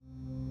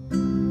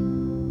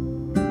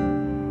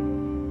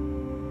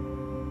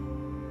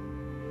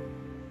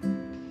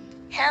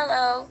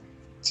Hello!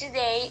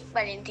 Today,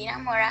 Valentina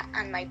Mora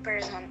and my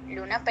person,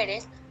 Luna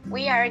Perez,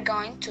 we are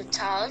going to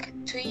talk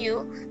to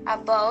you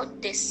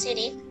about the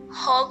City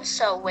Hall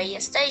subway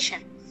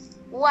station,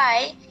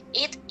 why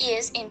it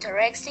is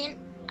interesting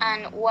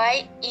and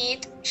why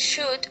it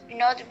should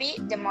not be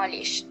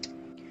demolished.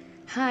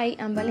 Hi,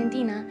 I'm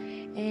Valentina,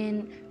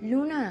 and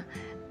Luna,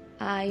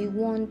 I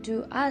want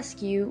to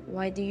ask you,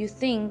 why do you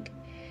think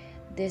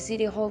the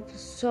City Hall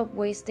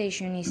subway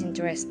station is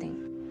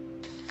interesting?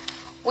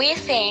 We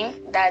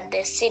think that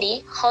the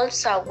City Hall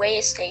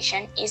subway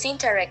station is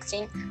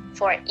interesting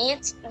for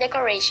its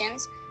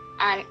decorations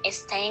and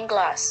stained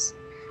glass.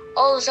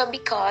 Also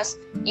because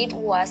it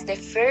was the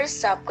first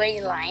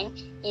subway line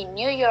in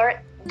New York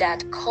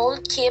that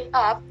could keep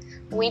up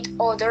with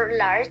other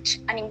large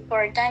and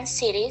important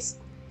cities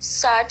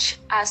such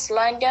as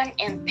London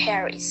and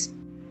Paris.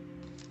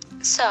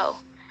 So,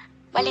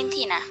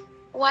 Valentina,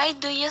 why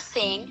do you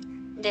think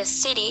the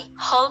City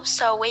Hall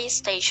subway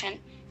station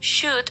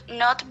should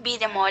not be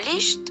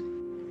demolished?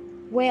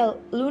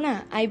 Well,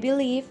 Luna, I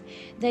believe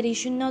that it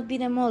should not be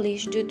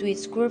demolished due to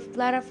its curved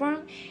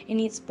platform and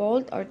its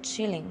bold arch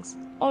ceilings.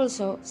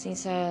 Also,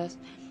 since as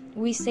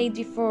we said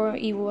before,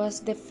 it was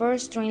the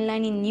first train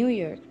line in New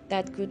York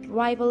that could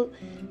rival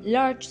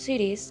large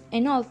cities,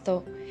 and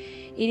although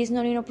it is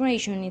not in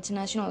operation, it's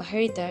national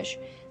heritage,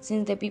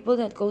 since the people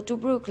that go to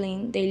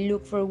Brooklyn, they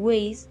look for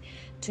ways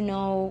to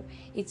know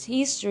its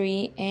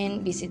history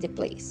and visit the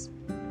place.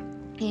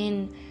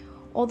 And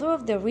other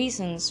of the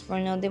reasons for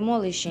not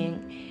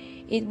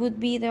demolishing, it would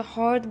be the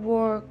hard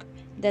work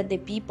that the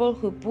people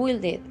who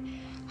built it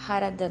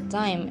had at that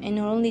time, and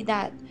not only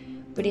that,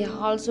 but it has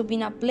also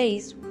been a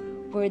place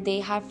where they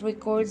have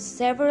recorded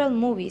several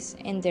movies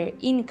and their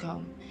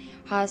income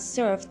has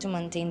served to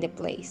maintain the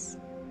place.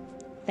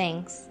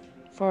 Thanks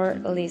for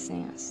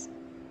listening us.